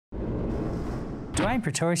Dwaine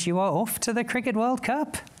Pretorius, you are off to the Cricket World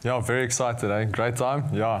Cup. Yeah, very excited, eh? Great time.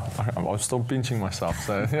 Yeah, I'm still pinching myself,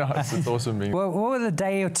 so yeah, it's awesome being. Well, what were the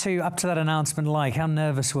day or two up to that announcement like? How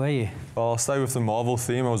nervous were you? Well, I'll stay with the Marvel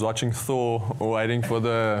theme. I was watching Thor, waiting for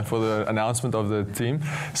the announcement of the team.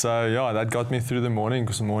 So yeah, that got me through the morning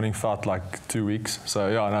because the morning felt like 2 weeks. So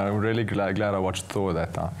yeah, no, I'm really glad I watched Thor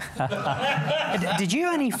that time. Did you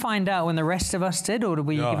only find out when the rest of us did, or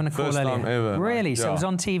were you given a call first earlier? time ever. Really? So it was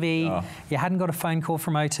on TV. Yeah. You hadn't got a phone call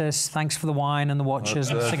from Otis. Thanks for the wine and the watches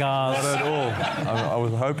and cigars. Not at all. I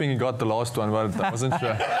was hoping you got the last one, but I wasn't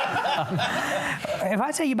sure. If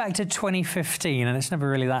I take you back to 2015, and it's never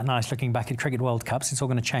really that nice looking back at Cricket World Cups, it's all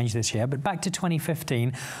going to change this year, but back to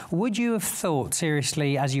 2015, would you have thought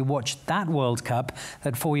seriously as you watched that World Cup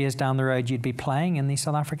that 4 years down the road you'd be playing in the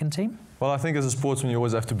South African team? Well, I think as a sportsman, you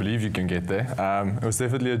always have to believe you can get there. It was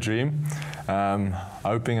definitely a dream.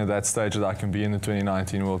 Hoping at that stage that I can be in the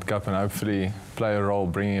 2019 World Cup and hopefully play a role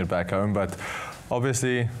bringing it back home. But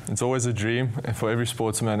obviously, it's always a dream for every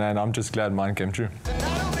sportsman, and I'm just glad mine came true.